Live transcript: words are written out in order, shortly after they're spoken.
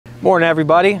Morning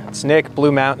everybody, it's Nick,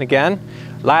 Blue Mountain again.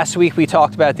 Last week we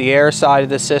talked about the air side of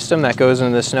the system that goes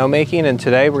into the snowmaking, and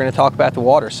today we're going to talk about the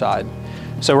water side.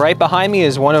 So right behind me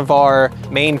is one of our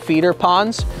main feeder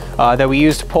ponds that we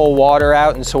use to pull water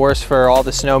out and source for all the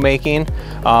snowmaking.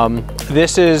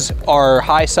 This is our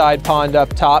high side pond up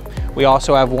top. We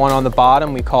also have one on the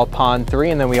bottom we call pond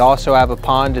 3, and then we also have a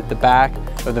pond at the back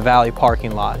of the valley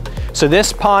parking lot. So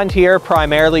this pond here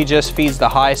primarily just feeds the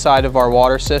high side of our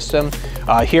water system.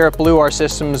 Here at Blue, our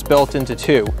system is built into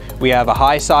two. We have a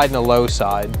high side and a low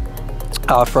side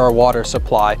for our water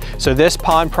supply. So this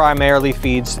pond primarily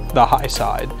feeds the high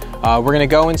side. We're going to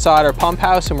go inside our pump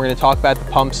house and we're going to talk about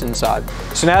the pumps inside.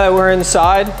 So now that we're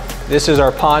inside, this is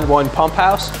our pond 1 pump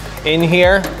house. In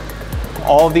here,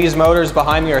 all of these motors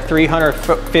behind me are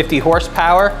 350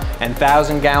 horsepower and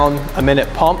 1,000-gallon-a-minute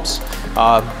pumps.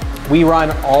 We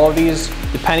run all of these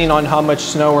depending on how much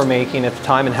snow we're making at the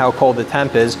time and how cold the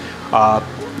temp is.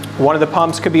 One of the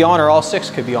pumps could be on, or all 6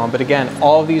 could be on, but again,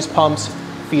 all of these pumps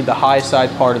feed the high side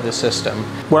part of the system.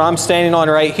 What I'm standing on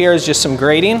right here is just some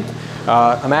grading.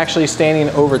 I'm actually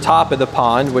standing over top of the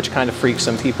pond, which kind of freaks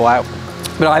some people out.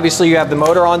 But obviously you have the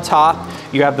motor on top,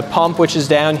 you have the pump which is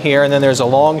down here, and then there's a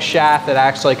long shaft that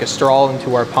acts like a straw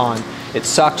into our pond. It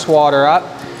sucks water up,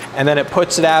 and then it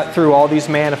puts it out through all these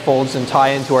manifolds and tie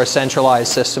into our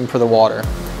centralized system for the water.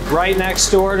 Right next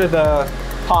door to the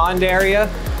pond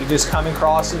area, you just come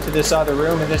across into this other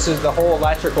room, and this is the whole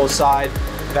electrical side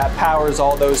that powers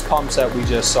all those pumps that we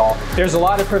just saw. There's a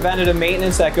lot of preventative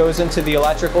maintenance that goes into the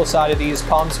electrical side of these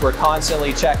pumps. We're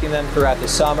constantly checking them throughout the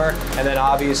summer and then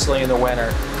obviously in the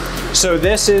winter. So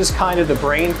this is kind of the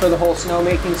brain for the whole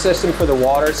snowmaking system for the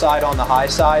water side on the high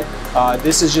side.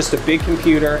 This is just a big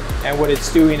computer, and what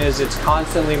it's doing is it's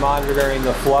constantly monitoring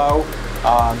the flow.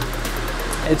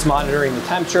 It's monitoring the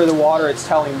temperature of the water. It's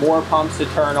telling more pumps to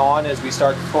turn on as we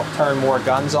start to turn more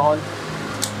guns on.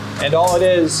 And all it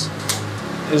is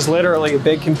literally a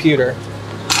big computer.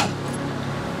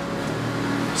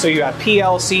 So you have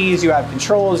PLCs, you have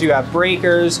controls, you have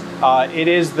breakers. It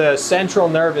is the central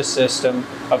nervous system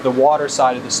of the water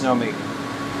side of the snowmaking.